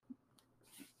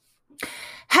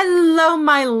Hello,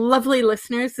 my lovely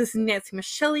listeners. This is Nancy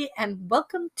Micheli, and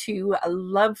welcome to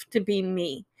Love to Be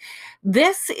Me.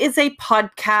 This is a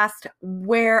podcast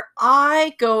where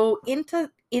I go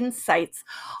into insights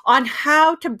on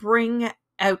how to bring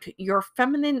out your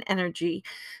feminine energy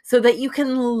so that you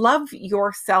can love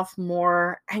yourself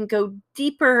more and go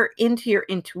deeper into your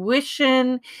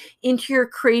intuition, into your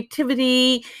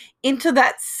creativity, into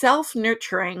that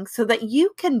self-nurturing so that you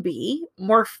can be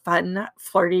more fun,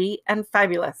 flirty, and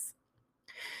fabulous.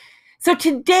 So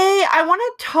today I want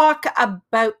to talk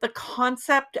about the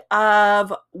concept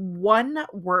of one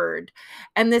word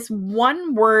and this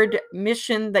one word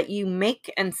mission that you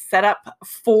make and set up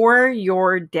for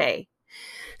your day.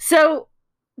 So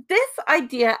this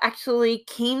idea actually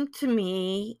came to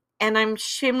me, and I'm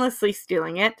shamelessly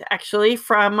stealing it actually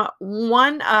from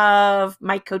one of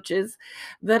my coaches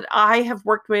that I have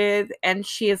worked with, and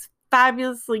she is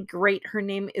fabulously great. Her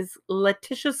name is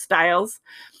Letitia Stiles.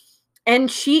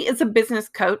 And she is a business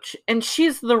coach, and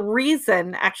she's the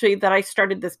reason actually that I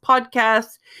started this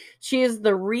podcast. She is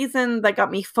the reason that got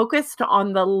me focused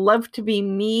on the Love to Be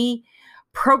Me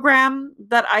program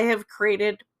that I have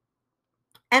created.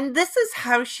 And this is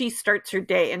how she starts her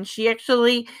day. And she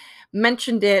actually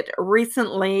mentioned it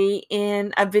recently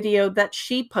in a video that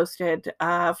she posted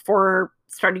for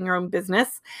starting your own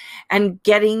business and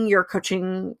getting your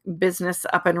coaching business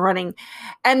up and running.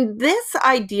 And this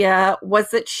idea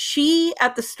was that she,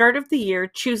 at the start of the year,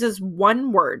 chooses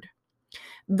one word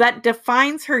that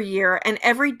defines her year. And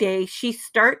every day she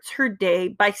starts her day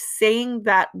by saying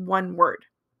that one word.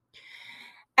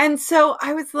 And so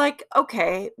I was like,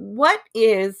 okay, what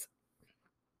is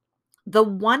the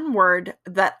one word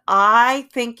that I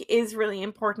think is really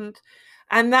important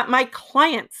and that my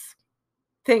clients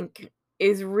think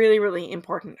is really, really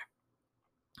important?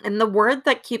 And the word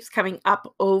that keeps coming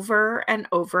up over and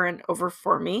over and over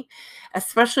for me,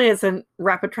 especially as a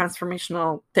rapid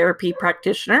transformational therapy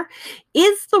practitioner,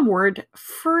 is the word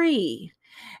free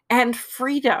and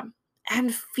freedom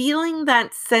and feeling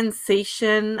that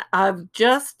sensation of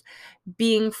just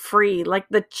being free. Like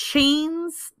the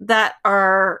chains that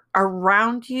are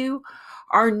around you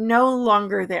are no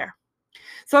longer there.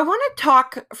 So I want to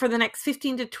talk for the next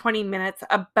 15 to 20 minutes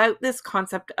about this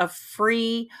concept of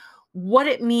free, what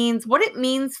it means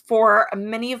for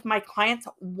many of my clients,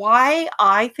 why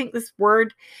I think this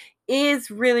word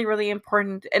is really, really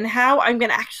important, and how I'm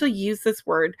going to actually use this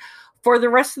word for the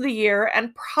rest of the year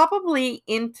and probably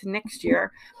into next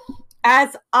year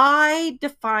as I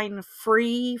define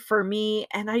free for me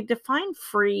and I define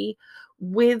free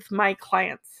with my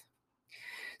clients.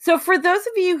 So for those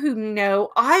of you who know,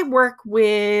 I work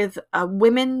with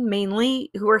women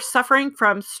mainly who are suffering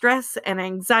from stress and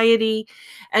anxiety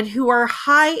and who are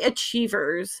high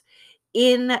achievers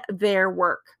in their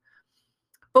work.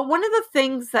 But one of the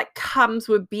things that comes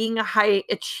with being a high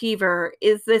achiever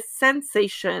is this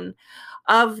sensation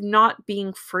of not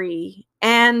being free.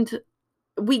 And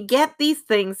we get these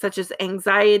things such as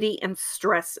anxiety and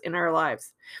stress in our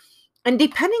lives. And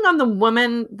depending on the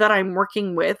woman that I'm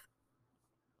working with,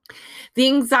 the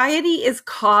anxiety is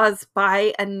caused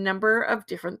by a number of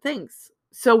different things.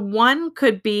 So one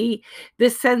could be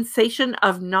this sensation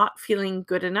of not feeling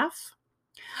good enough.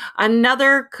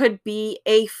 Another could be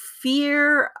a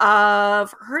fear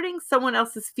of hurting someone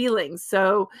else's feelings.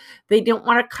 So they don't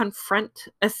want to confront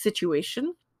a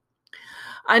situation.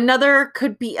 Another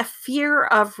could be a fear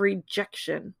of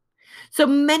rejection. So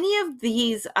many of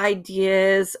these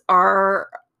ideas are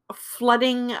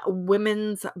flooding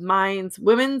women's minds,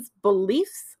 women's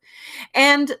beliefs.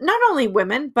 And not only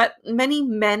women, but many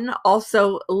men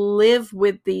also live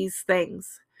with these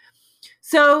things.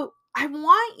 So I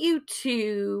want you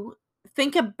to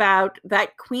think about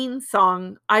that Queen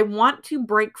song, I Want to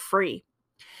Break Free.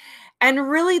 And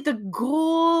really, the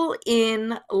goal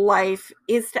in life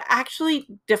is to actually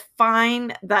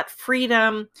define that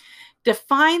freedom,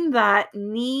 define that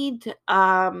need,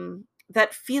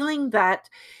 that feeling that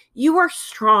you are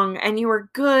strong and you are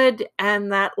good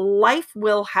and that life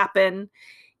will happen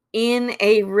in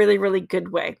a really, really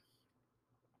good way.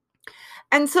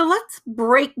 And so let's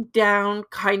break down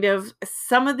kind of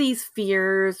some of these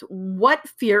fears, what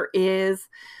fear is.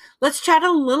 Let's chat a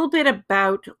little bit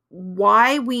about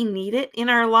why we need it in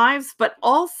our lives, but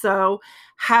also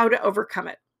how to overcome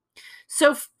it.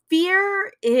 So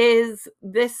fear is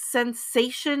this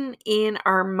sensation in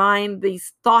our mind,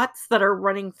 these thoughts that are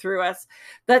running through us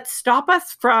that stop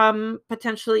us from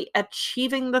potentially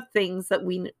achieving the things that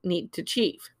we need to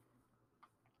achieve.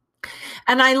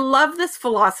 And I love this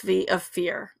philosophy of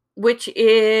fear, which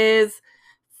is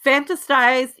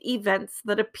fantasized events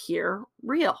that appear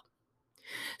real.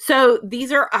 So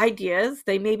these are ideas,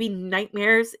 they may be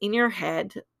nightmares in your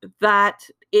head that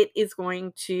it is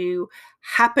going to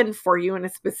happen for you in a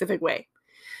specific way.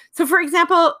 So, for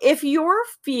example, if your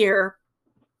fear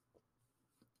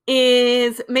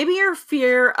is maybe your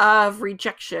fear of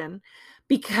rejection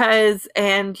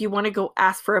and you want to go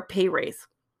ask for a pay raise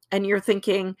and you're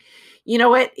thinking, you know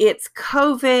what, it's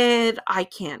COVID, I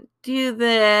can't do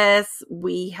this,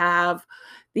 we have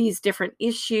these different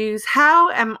issues. How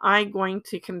am I going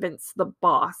to convince the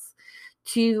boss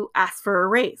to ask for a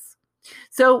raise?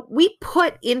 So we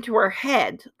put into our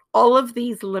head all of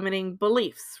these limiting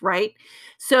beliefs, right?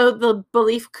 So the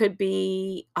belief could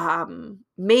be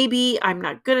maybe I'm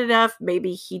not good enough,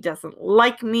 maybe he doesn't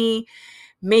like me,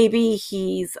 maybe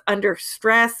he's under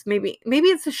stress, maybe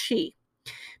it's a she.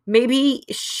 Maybe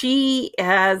she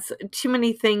has too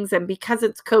many things, and because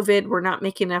it's COVID, we're not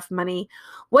making enough money.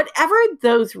 Whatever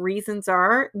those reasons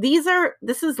are,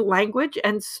 this is language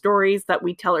and stories that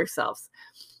we tell ourselves.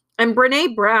 And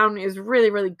Brené Brown is really,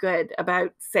 really good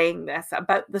about saying this,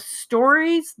 about the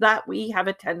stories that we have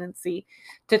a tendency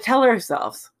to tell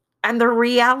ourselves. And the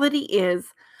reality is,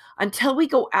 until we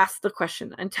go ask the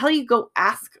question, until you go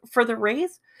ask for the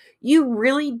raise, you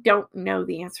really don't know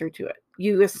the answer to it.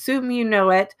 You assume you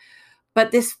know it, but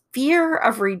this fear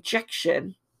of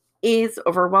rejection is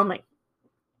overwhelming.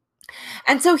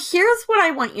 And so here's what I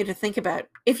want you to think about.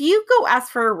 If you go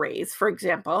ask for a raise, for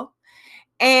example,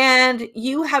 and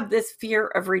you have this fear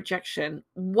of rejection,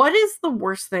 what is the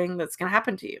worst thing that's going to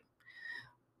happen to you?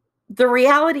 The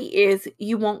reality is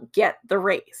you won't get the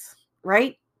raise,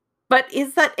 right? But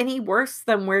is that any worse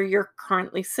than where you're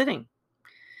currently sitting?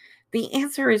 The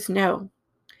answer is no.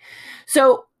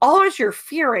 So all you're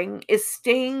fearing is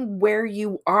staying where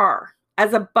you are,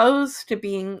 as opposed to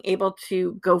being able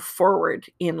to go forward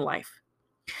in life.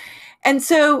 And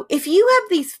so if you have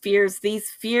these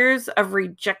fears of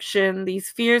rejection, these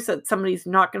fears that somebody's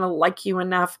not going to like you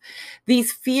enough,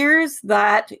 these fears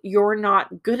that you're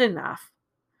not good enough,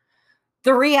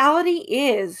 the reality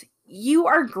is you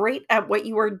are great at what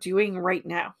you are doing right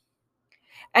now.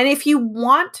 And if you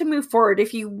want to move forward,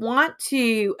 if you want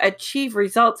to achieve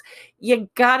results, you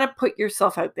got to put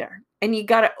yourself out there and you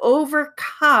got to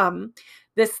overcome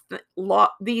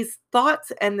these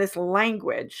thoughts and this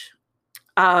language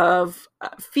of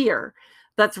fear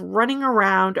that's running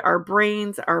around our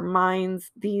brains, our minds,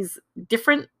 these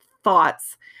different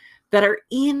thoughts that are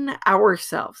in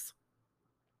ourselves.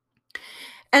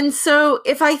 And so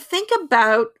if I think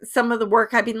about some of the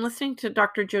work, I've been listening to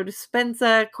Dr. Joe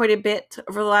Dispenza quite a bit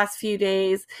over the last few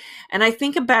days, and I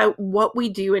think about what we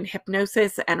do in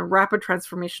hypnosis and rapid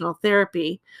transformational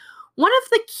therapy. One of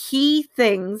the key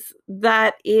things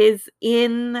that is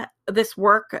in this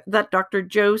work that Dr.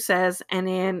 Joe says and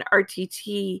in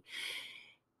RTT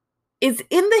is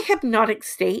in the hypnotic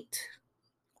state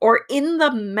or in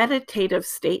the meditative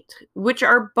state, which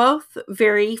are both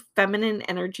very feminine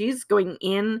energies going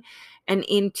in and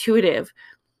intuitive.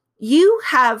 You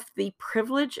have the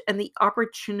privilege and the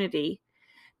opportunity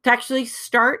to actually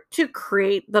start to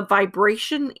create the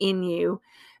vibration in you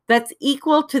that's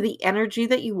equal to the energy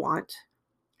that you want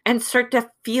and start to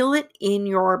feel it in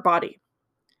your body.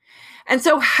 And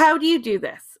so how do you do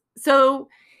this? So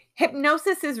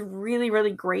hypnosis is really,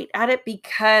 really great at it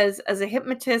because as a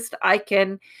hypnotist, I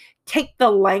can take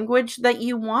the language that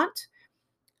you want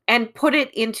and put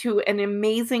it into an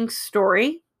amazing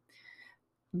story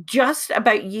just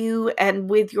about you and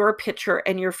with your picture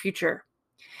and your future.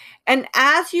 And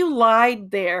as you lie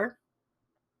there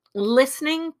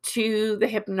listening to the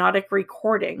hypnotic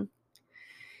recording,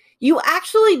 you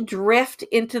actually drift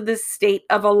into this state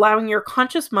of allowing your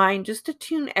conscious mind just to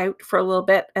tune out for a little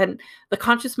bit. And the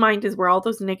conscious mind is where all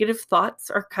those negative thoughts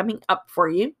are coming up for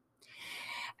you.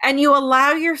 And you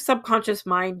allow your subconscious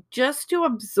mind just to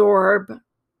absorb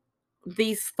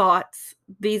these thoughts,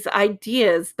 these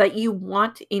ideas that you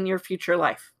want in your future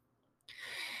life.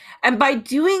 And by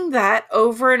doing that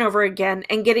over and over again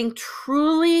and getting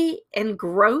truly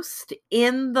engrossed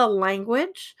in the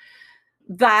language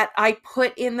that I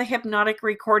put in the hypnotic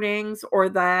recordings, or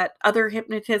that other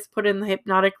hypnotists put in the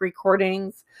hypnotic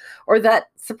recordings, or that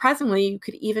surprisingly you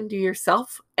could even do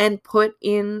yourself and put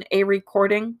in a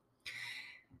recording,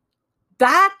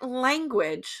 that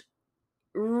language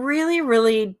really,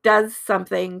 really does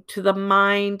something to the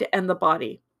mind and the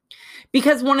body.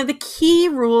 Because one of the key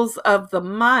rules of the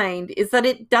mind is that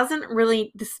it doesn't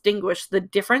really distinguish the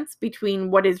difference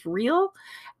between what is real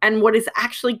and what is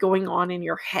actually going on in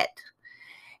your head.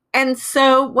 And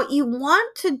so what you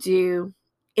want to do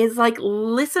is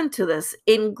listen to this,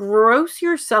 engross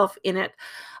yourself in it,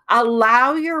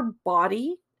 allow your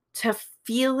body to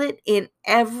feel it in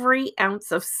every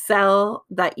ounce of cell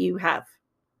that you have.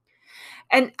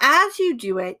 And as you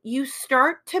do it, you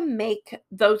start to make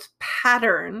those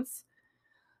patterns,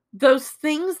 those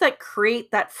things that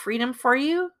create that freedom for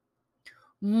you,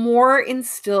 more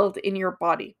instilled in your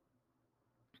body.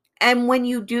 And when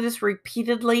you do this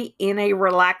repeatedly in a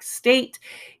relaxed state,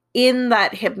 in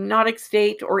that hypnotic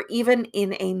state, or even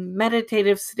in a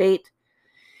meditative state,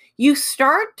 you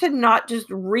start to not just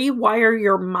rewire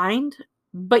your mind,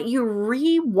 but you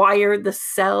rewire the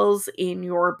cells in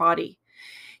your body.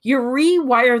 You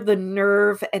rewire the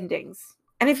nerve endings.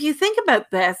 And if you think about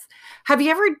this, have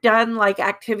you ever done like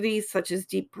activities such as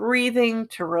deep breathing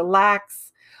to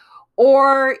relax?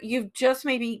 Or you've just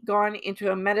maybe gone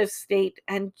into a meditative state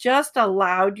and just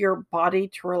allowed your body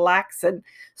to relax and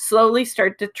slowly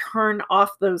start to turn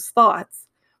off those thoughts.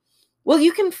 Well,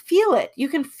 you can feel it. You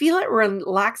can feel it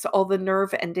relax all the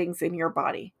nerve endings in your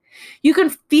body. You can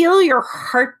feel your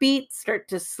heartbeat start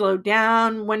to slow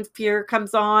down when fear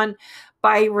comes on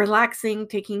by relaxing,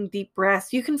 taking deep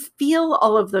breaths. You can feel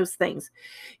all of those things.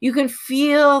 You can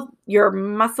feel your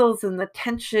muscles and the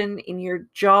tension in your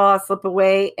jaw slip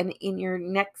away and in your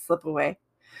neck slip away.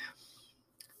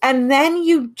 And then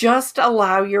you just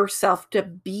allow yourself to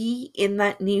be in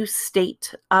that new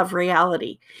state of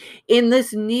reality, in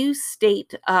this new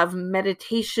state of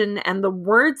meditation and the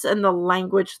words and the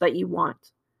language that you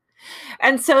want.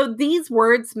 And so these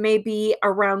words may be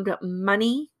around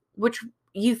money, which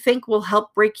you think will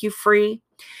help break you free.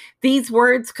 These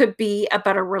words could be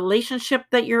about a relationship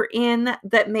that you're in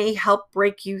that may help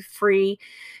break you free.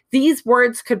 These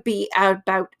words could be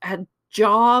about a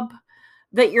job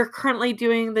that you're currently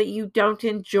doing that you don't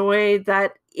enjoy,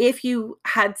 that if you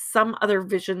had some other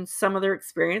vision, some other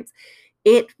experience,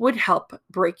 it would help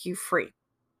break you free.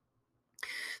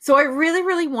 So I really,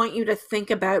 really want you to think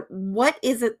about, what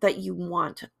is it that you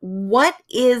want? What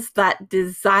is that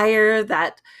desire,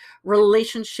 that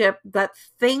relationship, that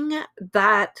thing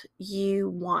that you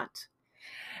want?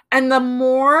 And the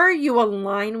more you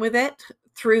align with it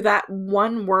through that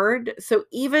one word, so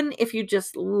even if you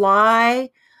just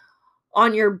lie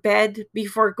on your bed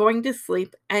before going to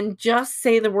sleep and just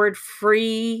say the word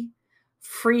free,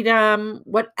 freedom,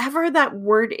 whatever that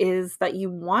word is that you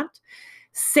want,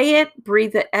 say it,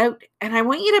 breathe it out. And I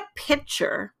want you to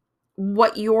picture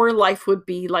what your life would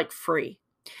be like free.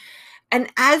 And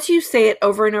as you say it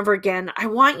over and over again, I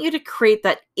want you to create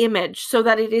that image so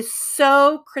that it is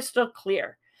so crystal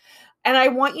clear. And I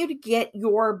want you to get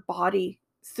your body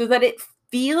so that it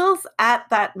feels at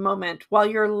that moment while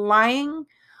you're lying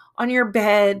on your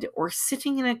bed or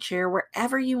sitting in a chair,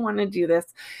 wherever you want to do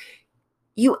this,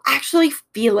 you actually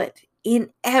feel it in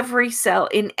every cell,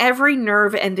 in every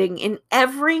nerve ending, in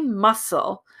every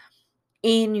muscle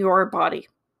in your body.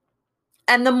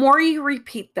 And the more you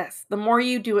repeat this, the more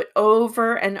you do it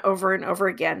over and over and over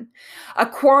again,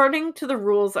 according to the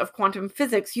rules of quantum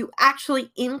physics, you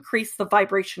actually increase the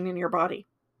vibration in your body.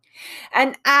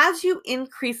 And as you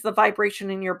increase the vibration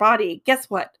in your body, guess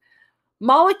what?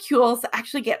 Molecules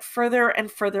actually get further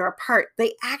and further apart.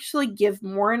 They actually give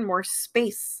more and more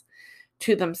space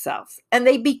to themselves, and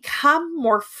they become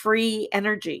more free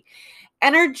energy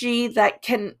that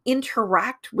can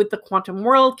interact with the quantum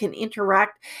world, can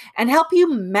interact and help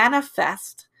you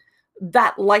manifest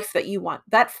that life that you want,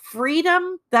 that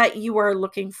freedom that you are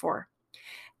looking for.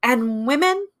 And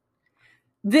women,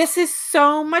 this is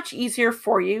so much easier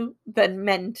for you than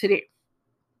men to do.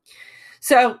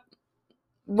 So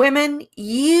women,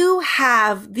 you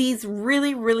have these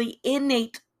really, really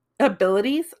innate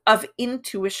abilities of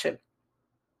intuition.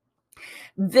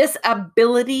 This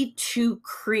ability to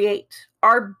create.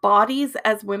 Our bodies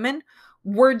as women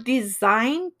were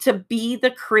designed to be the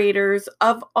creators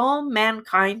of all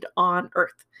mankind on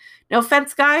earth. No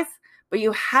offense, guys, but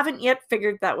you haven't yet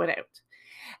figured that one out.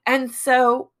 And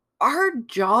so our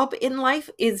job in life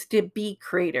is to be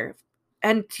creative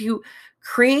and to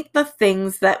create the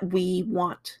things that we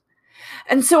want.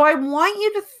 And so I want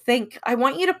you to think, I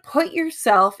want you to put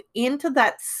yourself into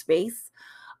that space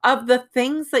of the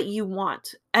things that you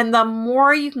want. And the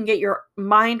more you can get your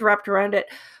mind wrapped around it,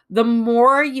 the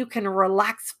more you can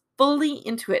relax fully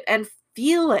into it and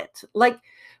feel it. Like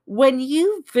when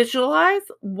you visualize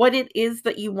what it is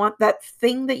that you want, that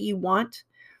thing that you want,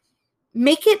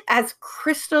 make it as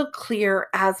crystal clear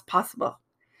as possible.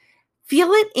 Feel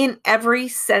it in every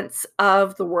sense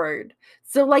of the word.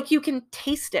 So like you can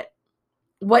taste it,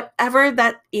 whatever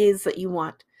that is that you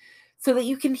want, so that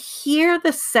you can hear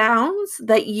the sounds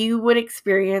that you would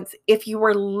experience if you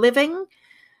were living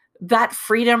that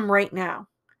freedom right now.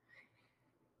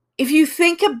 If you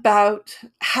think about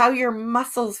how your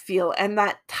muscles feel and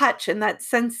that touch and that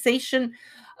sensation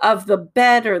of the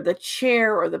bed or the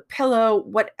chair or the pillow,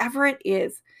 whatever it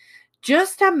is,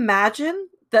 just imagine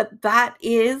that that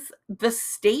is the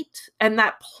state, and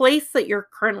that place that you're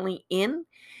currently in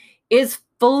is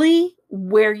fully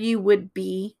where you would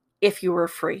be if you were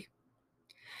free.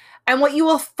 And what you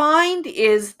will find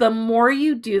is the more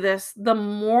you do this, the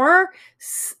more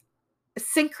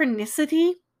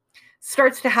synchronicity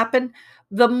starts to happen,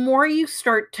 the more you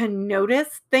start to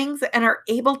notice things and are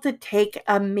able to take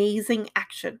amazing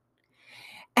action.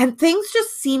 And things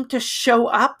just seem to show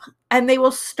up, and they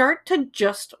will start to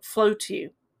just flow to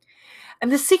you.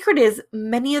 And the secret is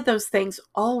many of those things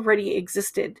already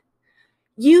existed.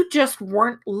 You just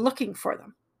weren't looking for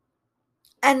them.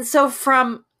 And so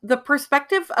from the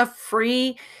perspective of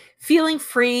feeling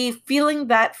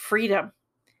that freedom,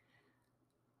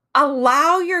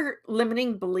 allow your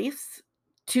limiting beliefs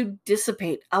to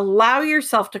dissipate. Allow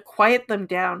yourself to quiet them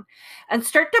down and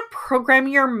start to program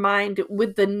your mind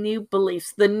with the new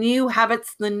beliefs, the new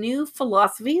habits, the new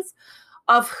philosophies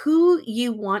of who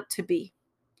you want to be.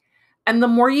 And the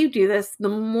more you do this, the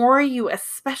more you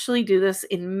especially do this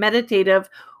in meditative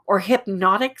or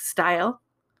hypnotic style,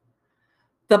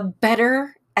 the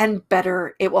better and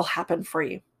better it will happen for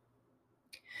you.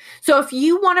 So if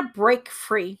you want to break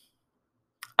free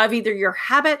of either your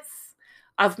habits,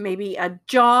 of maybe a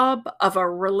job, of a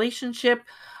relationship,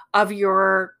 of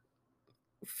your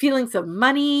feelings of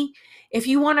money, if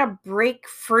you want to break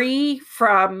free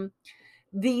from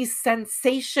these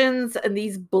sensations and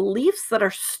these beliefs that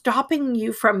are stopping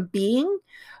you from being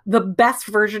the best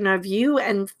version of you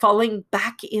and falling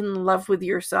back in love with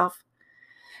yourself,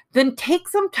 then take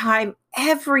some time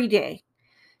every day.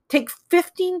 Take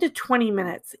 15 to 20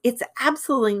 minutes. It's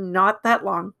absolutely not that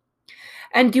long.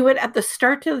 And do it at the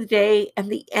start of the day and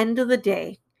the end of the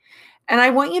day. And I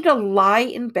want you to lie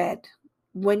in bed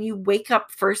when you wake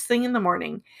up first thing in the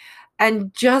morning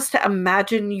and just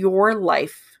imagine your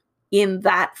life in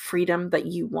that freedom that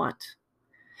you want.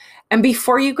 And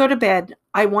before you go to bed,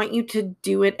 I want you to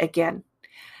do it again.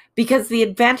 Because the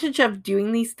advantage of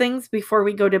doing these things before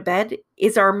we go to bed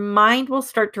is our mind will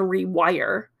start to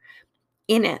rewire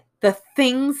in it the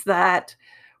things that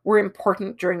were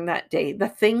important during that day, the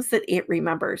things that it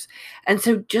remembers. And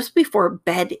so just before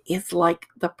bed is like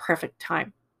the perfect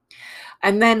time.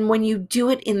 And then when you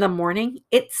do it in the morning,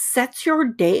 it sets your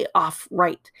day off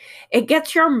right. It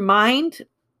gets your mind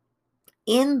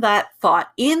in that thought,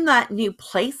 in that new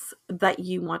place that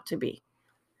you want to be.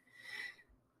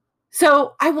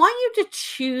 So I want you to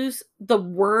choose the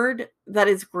word that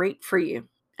is great for you.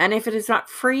 And if it is not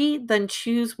free, then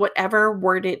choose whatever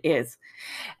word it is.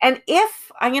 And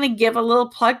if I'm going to give a little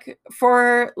plug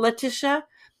for Letitia,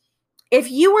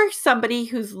 if you are somebody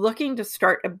who's looking to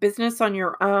start a business on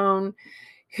your own,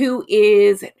 who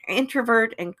is an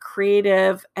introvert and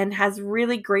creative and has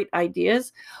really great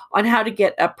ideas on how to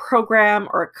get a program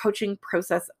or a coaching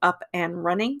process up and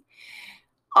running,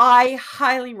 I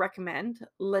highly recommend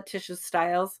Letitia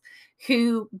Stiles,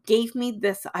 who gave me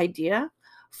this idea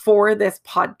for this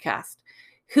podcast,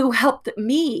 who helped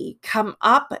me come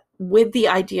up with the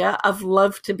idea of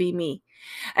Love to Be Me.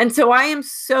 And so I am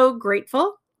so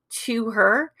grateful to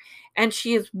her, and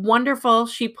she is wonderful.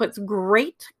 She puts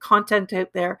great content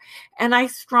out there, and I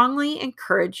strongly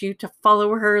encourage you to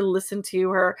follow her, listen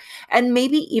to her, and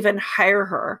maybe even hire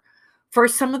her for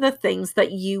some of the things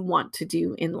that you want to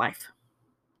do in life.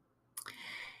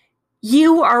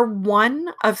 You are one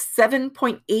of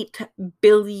 7.8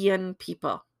 billion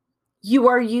people. You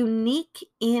are unique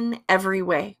in every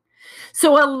way.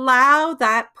 So allow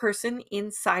that person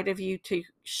inside of you to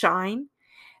shine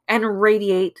and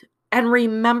radiate. And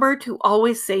remember to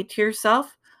always say to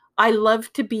yourself, I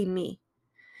love to be me.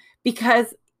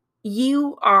 Because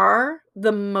you are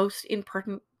the most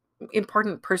important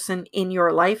person in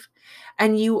your life.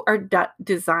 And you are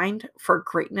designed for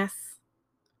greatness.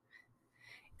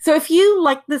 So if you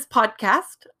like this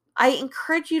podcast, I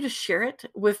encourage you to share it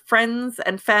with friends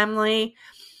and family.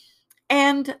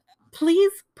 And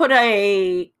please put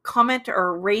a comment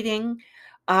or a rating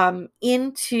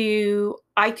into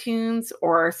iTunes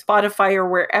or Spotify or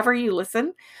wherever you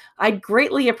listen. I'd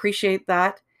greatly appreciate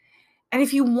that. And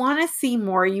if you want to see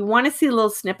more, you want to see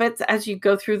little snippets as you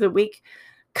go through the week,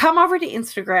 come over to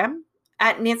Instagram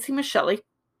at Nancy Michelle.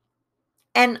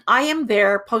 And I am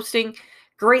there posting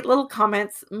great little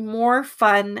comments, more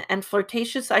fun and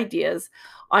flirtatious ideas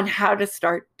on how to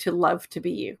start to love to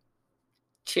be you.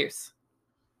 Cheers.